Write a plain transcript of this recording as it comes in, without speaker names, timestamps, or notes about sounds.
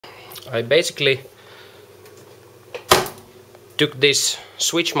I basically took this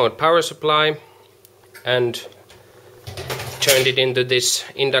switch mode power supply and turned it into this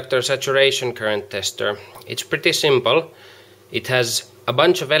inductor saturation current tester. It's pretty simple. It has a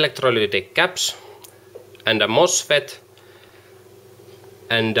bunch of electrolytic caps and a MOSFET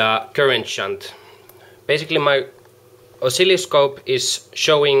and a current shunt. Basically my oscilloscope is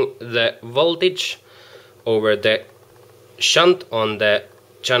showing the voltage over the shunt on the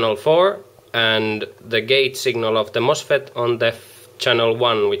channel 4 and the gate signal of the MOSFET on the channel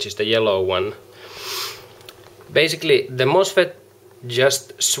 1, which is the yellow one. Basically the MOSFET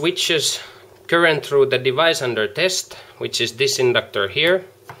just switches current through the device under test, which is this inductor here,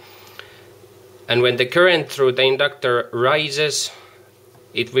 and when the current through the inductor rises,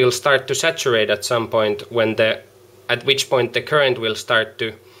 it will start to saturate at some point, at which point the current will start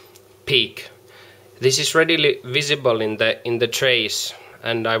to peak. This is readily visible in the trace,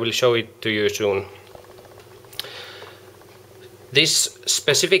 and I will show it to you soon. This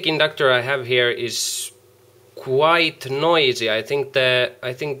specific inductor I have here is quite noisy. I think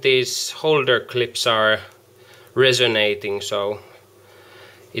these holder clips are resonating, so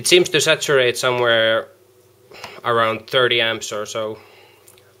it seems to saturate somewhere around 30 amps or so.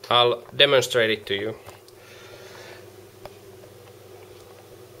 I'll demonstrate it to you.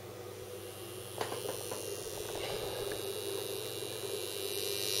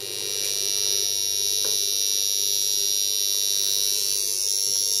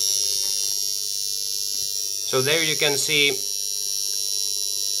 So there you can see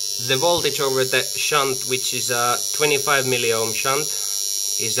the voltage over the shunt, which is a 25 milliohm shunt,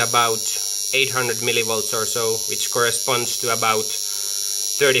 is about 800 millivolts or so, which corresponds to about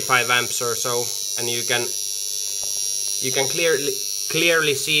 35 amps or so, and you can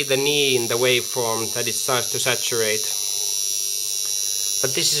clearly see the knee in the waveform that it starts to saturate.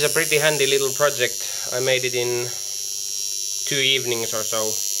 But this is a pretty handy little project. I made it in 2 evenings or so.